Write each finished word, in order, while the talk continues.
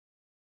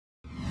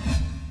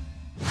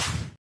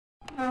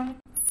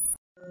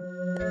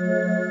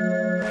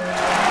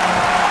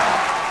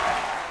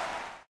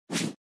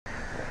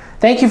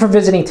Thank you for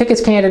visiting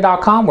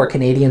TicketsCanada.com, where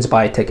Canadians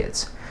buy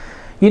tickets.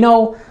 You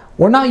know,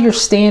 we're not your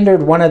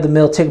standard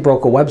run-of-the-mill ticket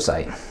broker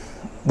website.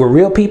 We're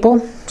real people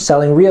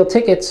selling real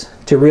tickets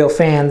to real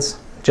fans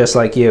just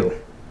like you.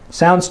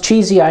 Sounds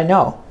cheesy, I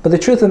know, but the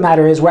truth of the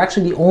matter is we're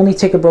actually the only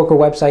ticket broker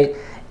website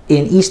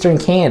in Eastern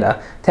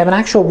Canada to have an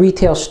actual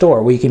retail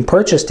store where you can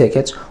purchase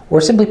tickets or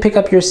simply pick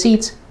up your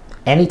seats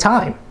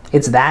anytime.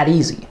 It's that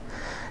easy.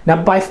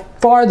 Now, by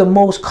far the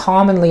most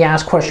commonly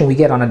asked question we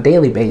get on a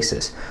daily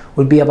basis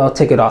would be about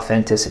ticket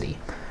authenticity.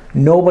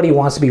 Nobody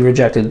wants to be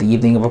rejected the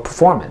evening of a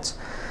performance.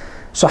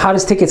 So how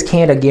does Tickets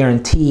Canada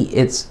guarantee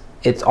it's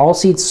all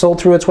seats sold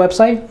through its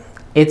website?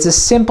 It's a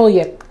simple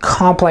yet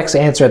complex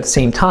answer at the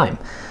same time.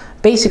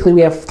 Basically,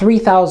 we have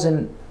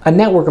a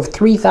network of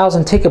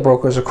 3,000 ticket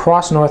brokers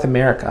across North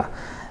America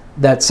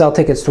that sell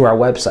tickets through our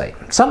website.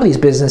 Some of these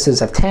businesses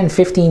have 10,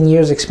 15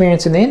 years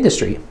experience in the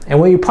industry. And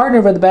when you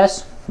partner with the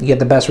best, you get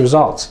the best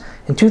results.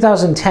 In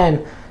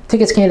 2010,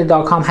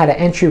 TicketsCanada.com had an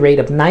entry rate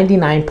of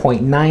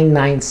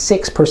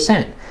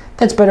 99.996%.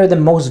 That's better than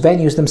most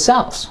venues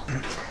themselves.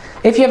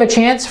 If you have a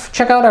chance,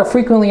 check out our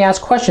frequently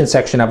asked questions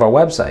section of our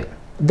website.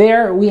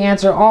 There, we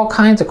answer all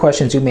kinds of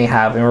questions you may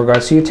have in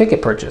regards to your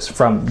ticket purchase,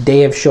 from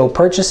day of show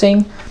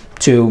purchasing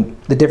to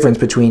the difference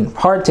between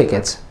hard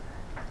tickets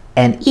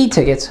and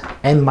e-tickets,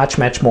 and much,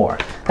 much more.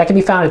 That can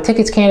be found at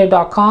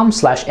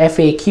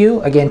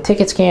ticketscanada.com/FAQ. Again,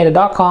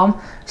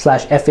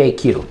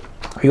 ticketscanada.com/FAQ.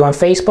 Are you on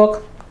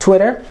Facebook,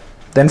 Twitter?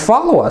 Then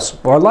follow us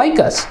or like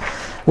us.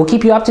 We'll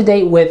keep you up to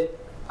date with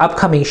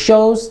upcoming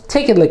shows,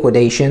 ticket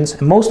liquidations,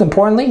 and most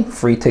importantly,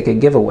 free ticket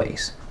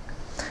giveaways.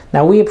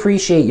 Now, we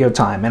appreciate your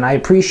time, and I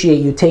appreciate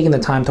you taking the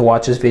time to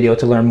watch this video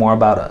to learn more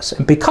about us.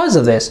 And because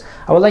of this,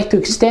 I would like to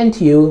extend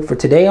to you, for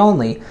today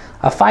only,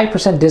 a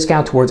 5%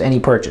 discount towards any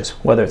purchase,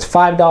 whether it's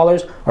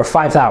 $5 or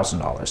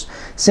 $5,000.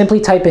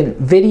 Simply type in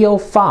video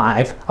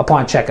 5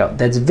 upon checkout.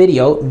 That's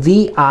video,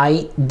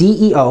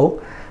 VIDEO,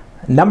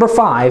 number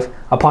 5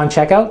 upon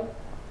checkout,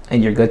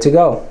 and you're good to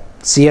go.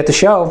 See you at the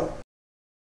show.